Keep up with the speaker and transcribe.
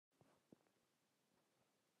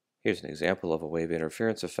Here's an example of a wave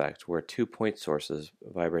interference effect where 2 point sources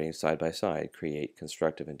vibrating side by side create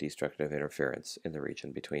constructive and destructive interference in the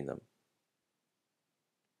region between them.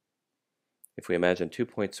 If we imagine 2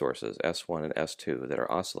 point sources, S1 and S2, that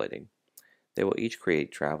are oscillating, they will each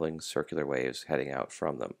create traveling circular waves heading out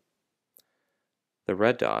from them. The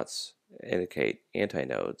red dots indicate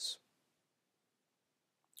antinodes,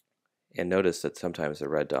 and notice that sometimes the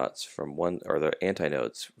red dots from one, or the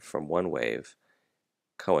antinodes from one wave,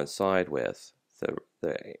 coincide with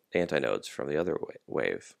the antinodes from the other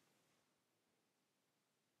wave.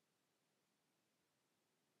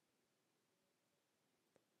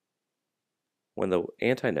 When the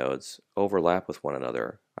antinodes overlap with one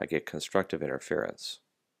another, I get constructive interference.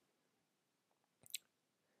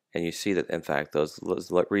 And you see that, in fact, those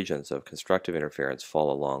regions of constructive interference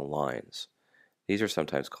fall along lines. These are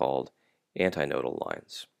sometimes called antinodal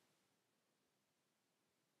lines.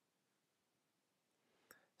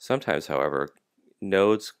 Sometimes, however,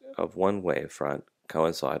 nodes of one wavefront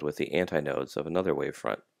coincide with the antinodes of another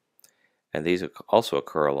wavefront, and these also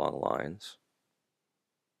occur along lines.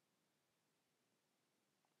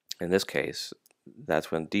 In this case,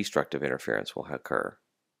 that's when destructive interference will occur.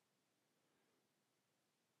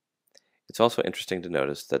 It's also interesting to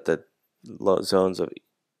notice that the zones of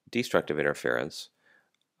destructive interference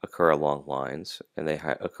occur along lines, and they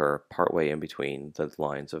occur partway in between the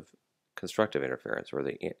lines of constructive interference, or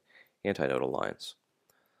the antinodal lines.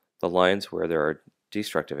 The lines where there are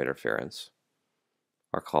destructive interference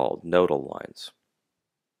are called nodal lines.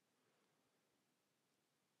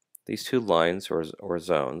 These two lines or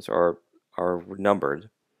zones are numbered,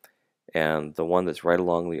 and the one that's right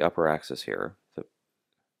along the upper axis here,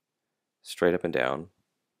 straight up and down,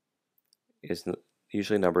 is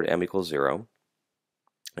usually numbered m equals 0,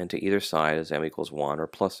 and to either side is m equals 1 or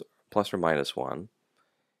plus or minus 1,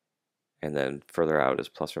 and then further out is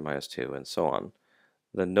plus or minus 2, and so on.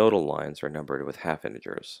 The nodal lines are numbered with half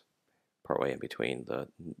integers, partway in between the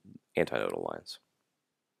antinodal lines.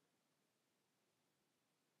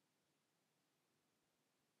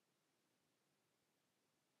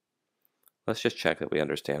 Let's just check that we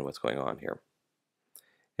understand what's going on here.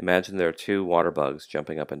 Imagine there are two water bugs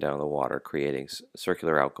jumping up and down the water, creating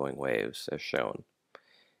circular outgoing waves, as shown.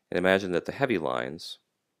 And imagine that the heavy lines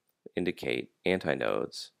indicate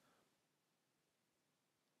antinodes,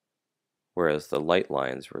 whereas the light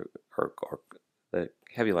lines, or the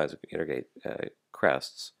heavy lines indicate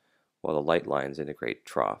crests, while the light lines indicate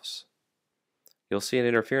troughs. You'll see an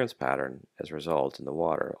interference pattern as a result in the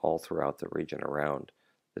water all throughout the region around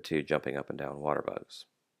the two jumping up and down water bugs.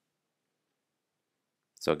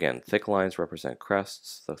 So again, thick lines represent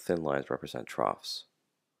crests, the thin lines represent troughs.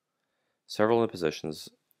 Several positions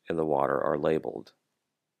in the water are labeled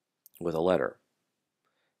with a letter.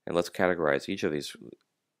 And let's categorize each of these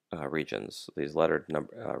regions, these lettered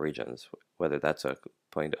regions, whether that's a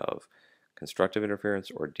point of constructive interference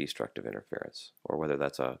or destructive interference, or whether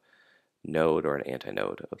that's a node or an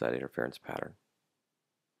antinode of that interference pattern.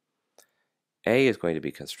 A is going to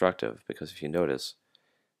be constructive because if you notice,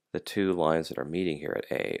 the two lines that are meeting here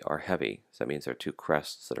at A are heavy, so that means there are two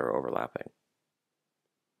crests that are overlapping.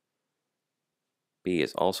 B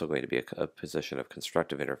is also going to be a position of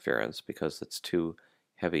constructive interference because it's two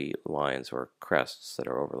heavy lines or crests that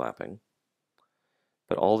are overlapping.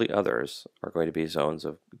 But all the others are going to be zones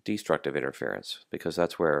of destructive interference because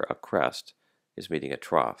that's where a crest is meeting a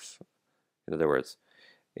trough. In other words,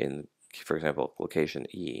 for example, location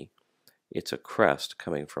E, it's a crest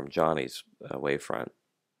coming from Johnny's wavefront,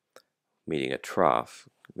 meeting a trough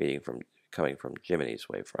coming from Jiminy's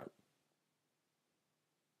wavefront.